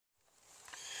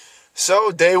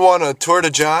So, day one of Tour De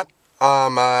Jaunt.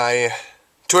 My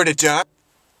Tour De Jaunt.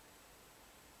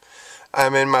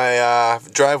 I'm in my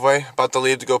driveway, about to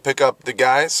leave to go pick up the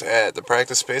guys at the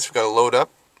practice space. We've got to load up,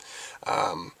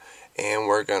 and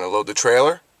we're going to load the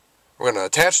trailer. We're going to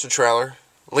attach the trailer,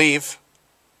 leave,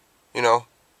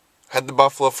 head to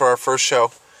Buffalo for our first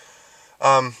show.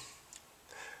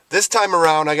 This time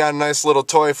around, I got a nice little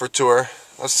toy for tour.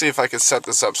 Let's see if I can set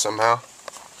this up somehow.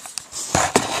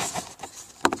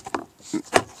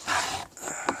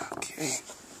 Okay.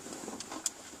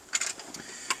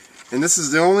 And this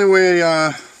is the only way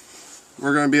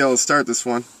we're going to be able to start this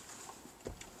one.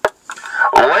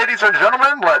 Ladies and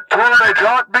gentlemen, let Tour De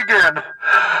Jaunt begin.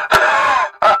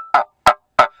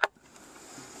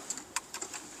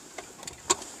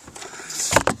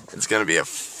 It's going to be a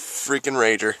freaking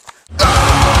rager.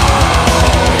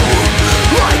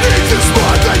 I need this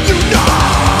more than you know.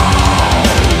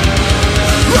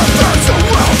 If there's a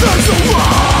will, there's a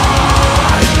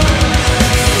way.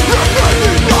 And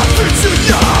maybe nothing to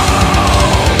you.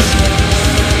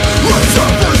 It's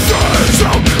everything to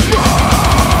me.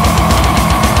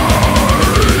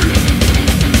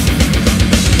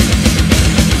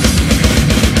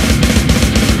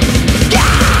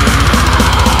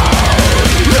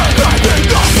 And maybe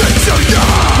nothing to you.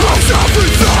 It's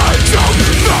everything to me.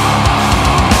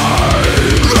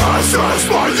 This is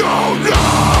my own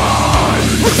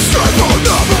life. Escape will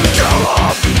never kill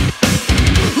up.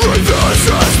 And this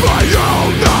is my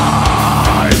own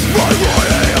life. My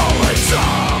only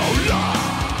soul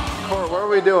life. Court, what are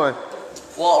we doing?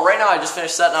 Well, right now I just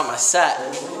finished setting up my set.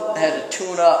 I had to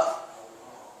tune up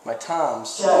my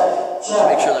toms to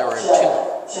make sure they were in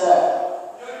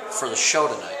tune for the show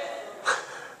tonight.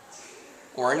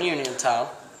 We're in Uniontown,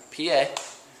 PA,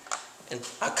 and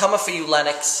I'm coming for you,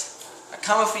 Lennox. I'm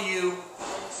coming for you.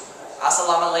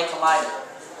 Assalamu alaikum.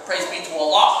 Praise be to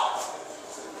Allah.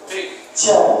 Big.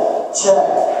 Gotcha.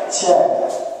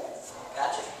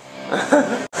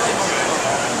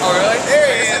 Oh, really? There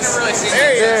he is.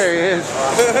 There he is.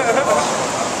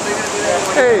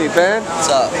 Hey, Ben. What's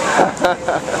up?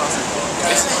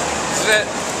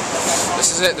 This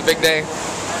is it, the big day. It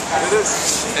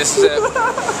is. This is it.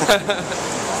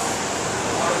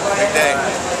 Big day.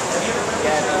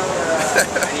 I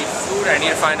need food, I need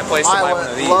to find a place to buy one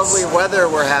of these. Lovely weather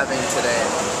we're having today.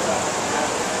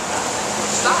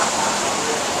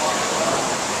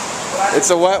 It's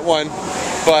a wet one,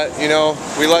 but,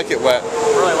 we like it wet.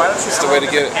 Really, why don't you It's the way to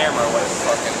get it. Camera when you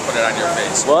fucking put it on your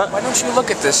face? What? Why don't you look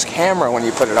at this camera when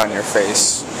you put it on your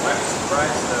face?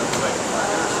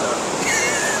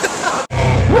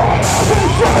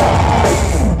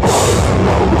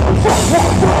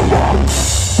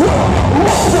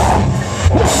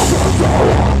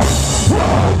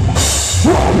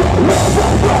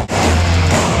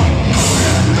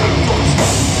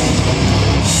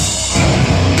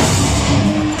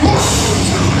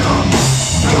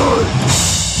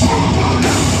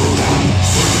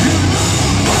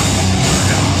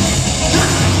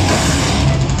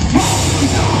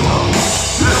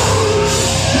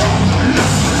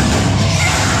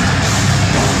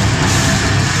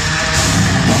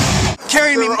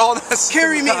 Carry me,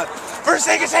 carry me. First,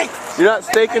 take a shake. You're not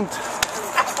Steak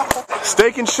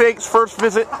and Shake's first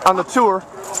visit on the tour.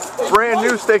 Brand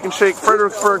new Steak and Shake,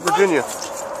 Fredericksburg, Virginia.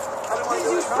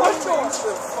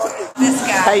 This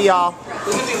guy. Hey, y'all.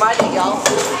 This could be my day, y'all.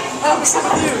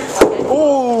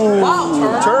 Ooh,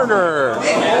 Wow, Turner.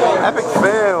 Epic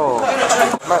fail.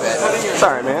 My bad.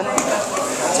 Sorry, man.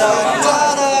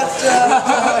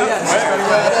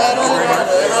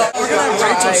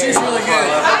 Rachel, she's really good.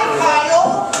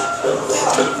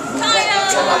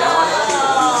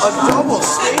 A double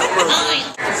steak burger.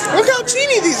 Look how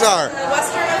teeny these are.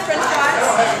 Western and French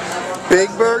fries. Big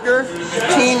burger,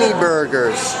 teeny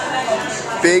burgers.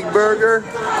 Big burger,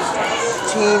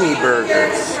 teeny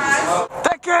burgers.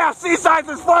 That KFC size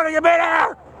is floating in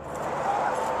midair!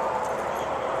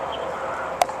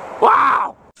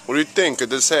 Wow! What do you think of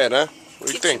this head, huh? What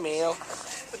do you think? I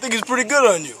think it's pretty good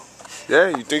on you. Yeah,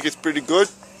 you think it's pretty good?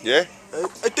 Yeah?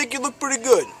 I think you look pretty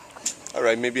good.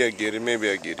 Alright, maybe I get it,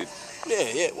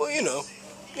 Yeah, well, Yeah.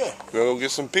 You wanna go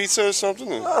get some pizza or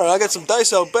something? Alright, I got some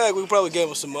dice out back. We can probably give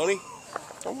him some money.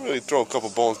 I'm really throw a couple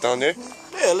bones down there.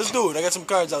 Yeah, let's do it. I got some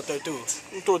cards out there, too.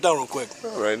 We'll throw it down real quick.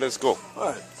 Alright, let's go.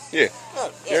 Alright. Yeah.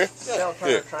 Yeah.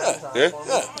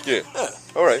 Yeah.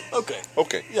 Alright. Okay.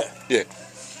 Okay. Yeah.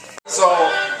 So,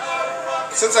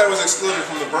 since I was excluded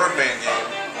from the Birdman game,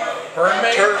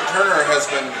 Turner has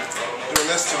been doing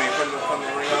this to me, putting the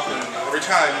ring up, and every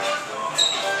time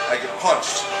I get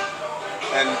punched.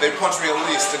 And they punched me at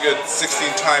least a good 16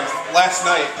 times last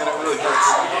night, and it really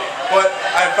hurts. But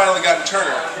I finally got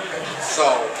Turner. So,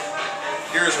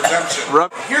 here's redemption.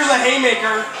 Here's a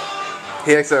haymaker.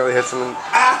 He accidentally hit someone.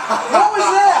 What was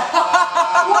that?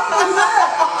 What was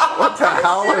that? What the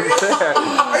hell was that?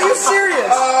 Are you serious?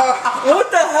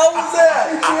 What the hell was that?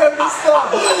 You have me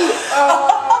stunned.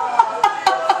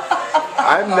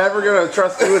 I'm never gonna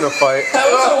trust you in a fight. That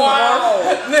was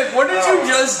wow. Nick, what did you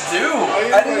just do?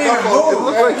 I didn't even move. It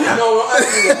looked like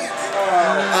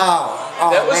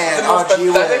That was the most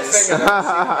pathetic thing I've ever seen in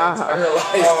my entire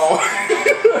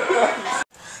life.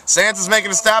 Santa's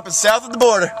making a stop at south of the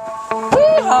border.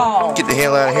 Get the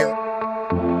hell out of here.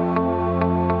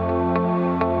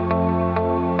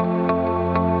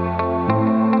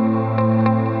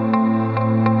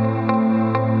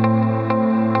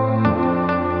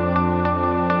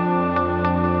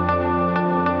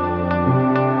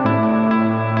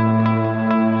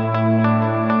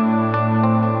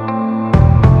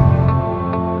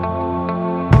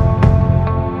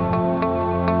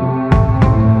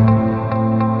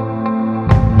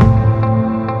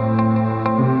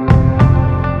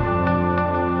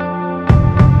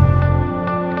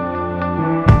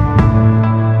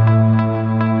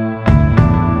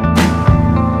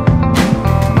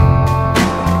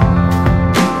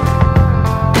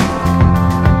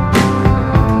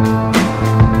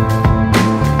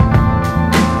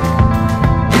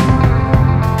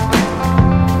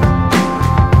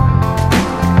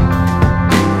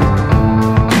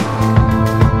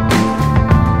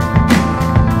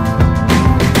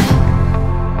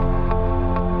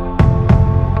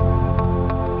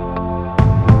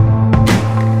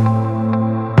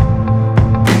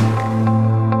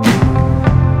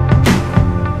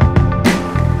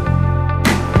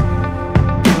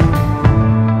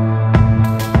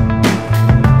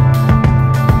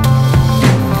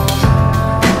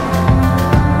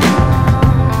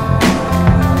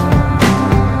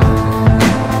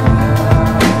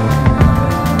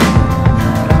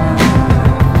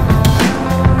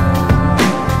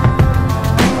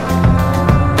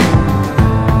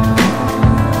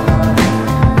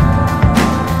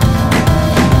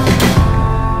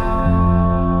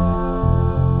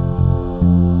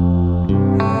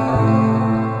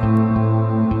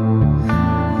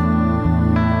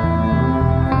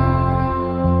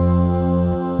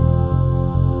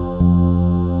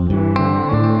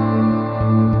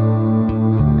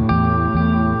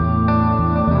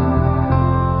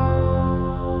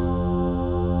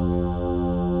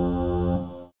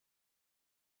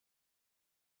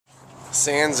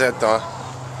 Sands at the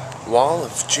Wall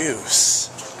of Juice.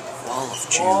 Wall of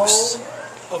juice.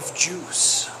 Of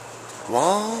juice.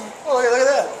 Wall Oh, look at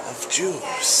that. of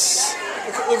Juice.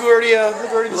 Look who already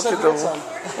decided to get some.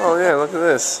 Oh yeah, look at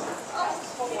this.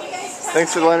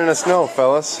 Thanks for letting us know,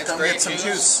 fellas. It's great some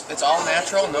juice. It's all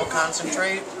natural, no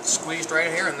concentrate, squeezed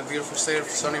right here in the beautiful state of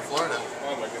sunny Florida.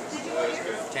 Oh my goodness, that is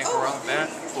good. Can't go wrong with that.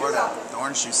 Florida, the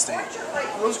orange juice state.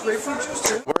 Those grapefruit juice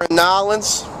too. We're in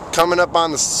Nolens, coming up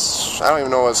on the, I don't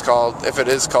even know what it's called, if it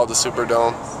is called the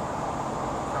Superdome.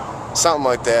 Something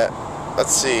like that.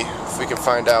 Let's see if we can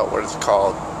find out what it's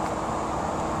called.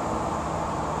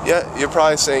 Yeah, you're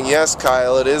probably saying, yes,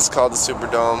 Kyle, it is called the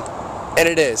Superdome. And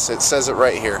it is. It says it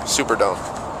right here, Superdome.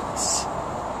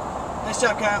 Nice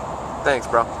job, Kyle. Thanks,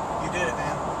 bro. You did it,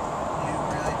 man. You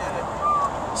really did it.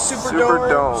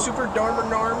 Superdome. Superdome or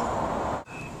norm.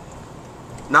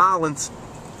 Nolens.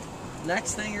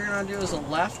 Next thing you're gonna do is a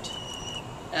left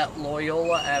at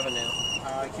Loyola Avenue.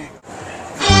 I can't go.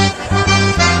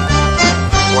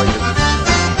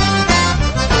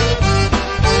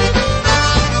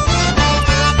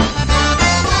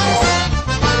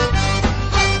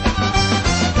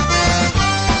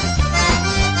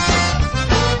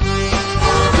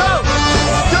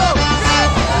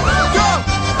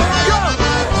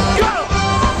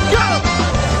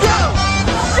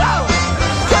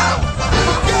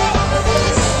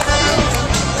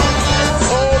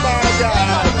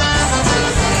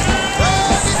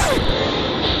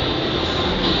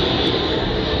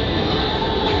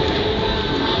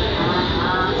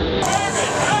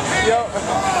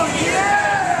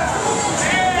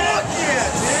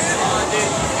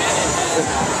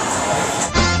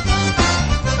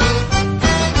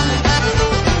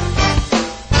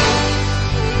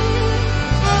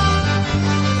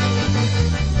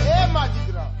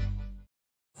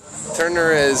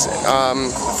 Turner is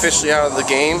officially out of the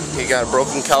game. He got a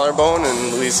broken collarbone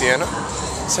in Louisiana.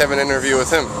 Let's have an interview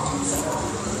with him.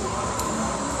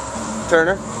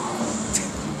 Turner,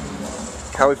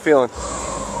 how we feeling?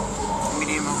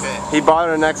 Medium okay. He bought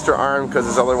an extra arm because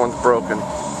his other one's broken.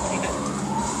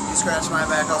 You scratch my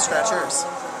back, I'll scratch yours.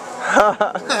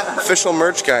 Official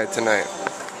merch guy tonight.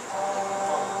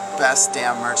 best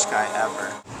damn merch guy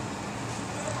ever.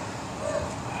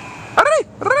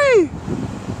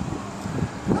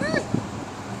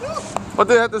 What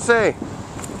do you have to say?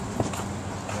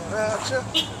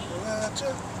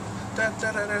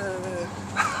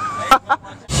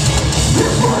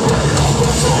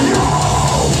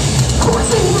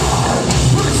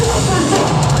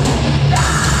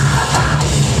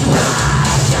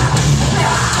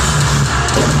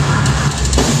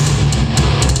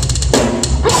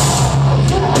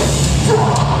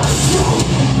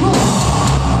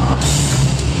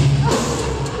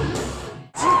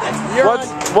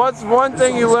 What's one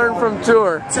thing you learned from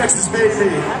tour? Texas baby.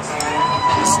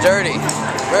 It's dirty.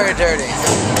 Very dirty.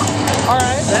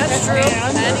 Alright, That's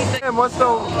true. And what's the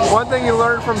one thing you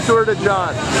learned from Tour De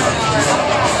Jaunt?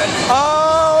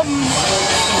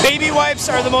 Baby wipes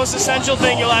are the most essential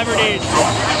thing you'll ever need.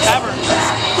 Ever.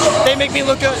 They make me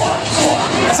look good.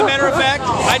 As a matter of fact,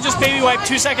 I just baby wiped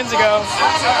 2 seconds ago,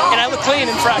 and I look clean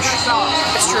and fresh.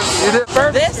 It's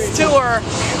true. This tour,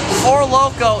 Four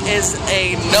Loko, is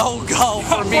a no-go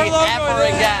for me ever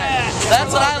again.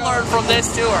 That's what I learned from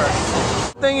this tour.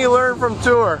 Thing you learned from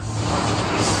tour?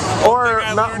 Or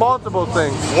not multiple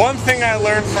things? One thing I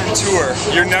learned from tour,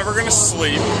 you're never gonna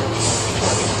sleep.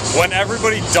 When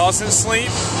everybody doesn't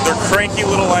sleep, they're cranky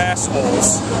little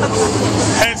assholes.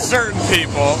 And certain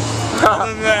people.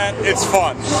 Other than that, it's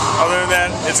fun. Other than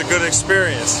that, it's a good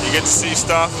experience. You get to see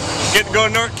stuff. You get to go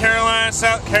to North Carolina,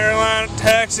 South Carolina,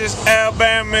 Texas,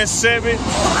 Alabama, Mississippi.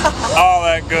 All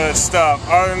that good stuff.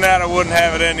 Other than that, I wouldn't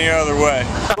have it any other way.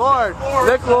 Lord,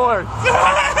 Nick Lord.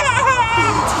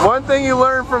 One thing you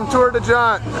learned from Tour De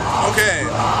Jaunt. Okay,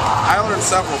 I learned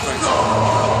several things.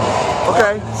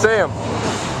 Okay, say them.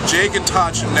 Jake and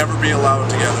Todd should never be allowed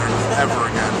together, ever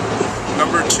again.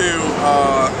 Number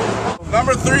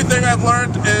 3 thing I've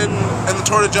learned in the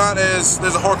Tour De Jaunt is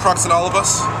there's a Horcrux in all of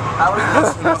us.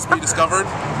 It must be discovered,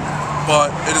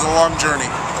 but it is a long journey,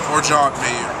 or jaunt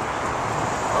maybe.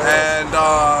 And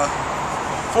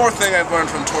 4th thing I've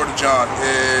learned from Tour De Jaunt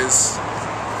is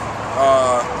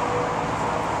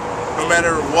no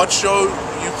matter what show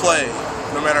you play,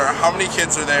 no matter how many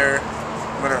kids are there,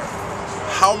 no matter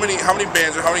how many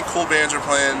bands or how many cool bands are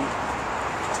playing,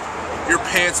 your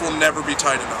pants will never be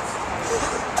tight enough.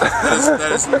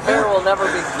 That is Your hair will never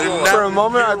be cool. For a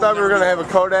moment, I thought we were going to have a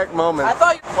Kodak moment.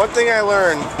 One thing I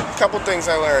learned, a couple things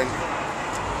I learned,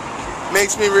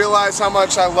 makes me realize how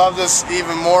much I love this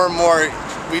even more and more.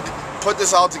 We put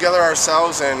this all together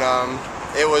ourselves, and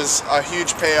it was a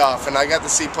huge payoff, and I got to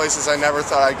see places I never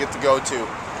thought I'd get to go to,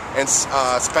 and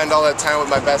spend all that time with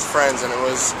my best friends, and it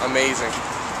was amazing.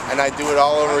 And I do it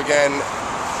all over again,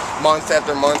 month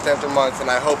after month after month,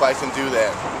 and I hope I can do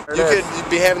that. You could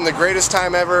be having the greatest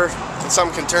time ever, and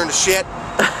some can turn to shit,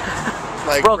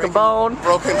 like broken bone,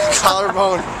 broken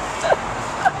collarbone,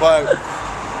 but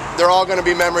they're all going to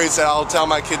be memories that I'll tell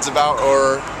my kids about,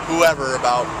 or whoever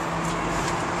about,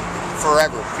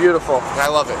 forever. Beautiful. And I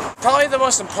love it. Probably the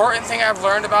most important thing I've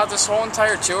learned about this whole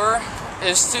entire tour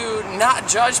is to not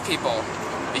judge people,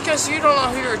 because you don't know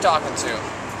who you're talking to.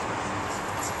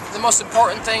 The most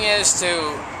important thing is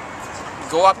to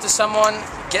go up to someone,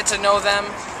 get to know them,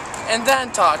 and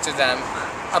then talk to them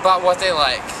about what they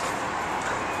like.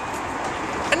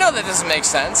 I know that doesn't make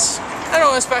sense. I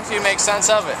don't expect you to make sense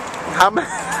of it.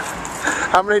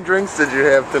 How many drinks did you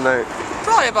have tonight?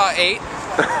 Probably about 8.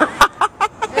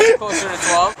 Maybe closer to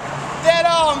 12. That,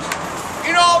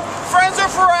 you know, friends are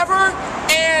forever,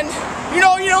 and, you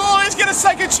know, you don't always get a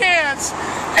second chance.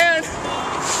 And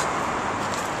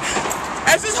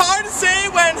it's just hard to say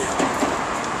when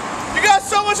you got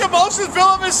so much emotions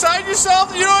built up inside yourself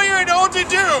that you don't even know what to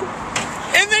do.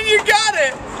 And then you got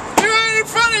it. You're right in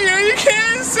front of you. You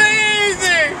can't say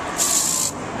anything.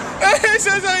 It's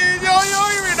just like, you don't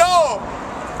even know.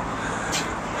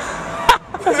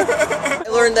 I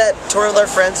learned that touring with our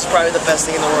friends is probably the best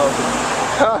thing in the world.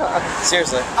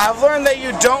 Seriously. I've learned that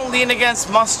you don't lean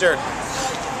against mustard.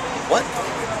 What?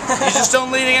 You just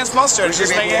don't lean against mustard. It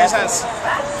doesn't make any sense.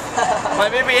 My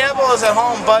baby apple is at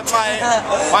home, but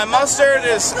my mustard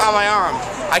is on my arm.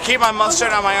 I keep my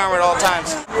mustard on my arm at all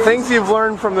times. Things you've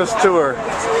learned from this tour.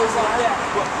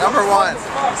 Number 1,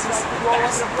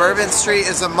 Bourbon Street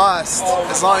is a must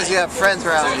as long as you have friends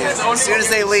around you. As soon as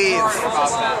they leave,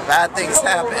 bad things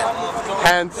happen.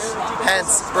 Hence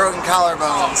broken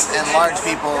collarbones and large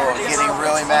people getting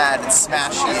really mad and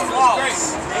smashing you.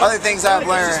 Other things I've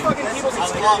learned,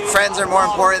 friends are more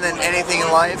important than anything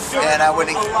in life, and I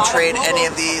wouldn't trade any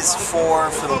of these for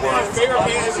the world.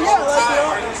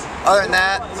 Other than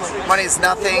that, money is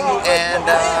nothing, and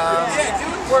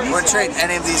wouldn't trade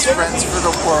any of these friends for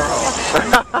the world.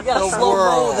 You gotta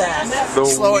slow-mo that.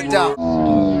 Slow it down.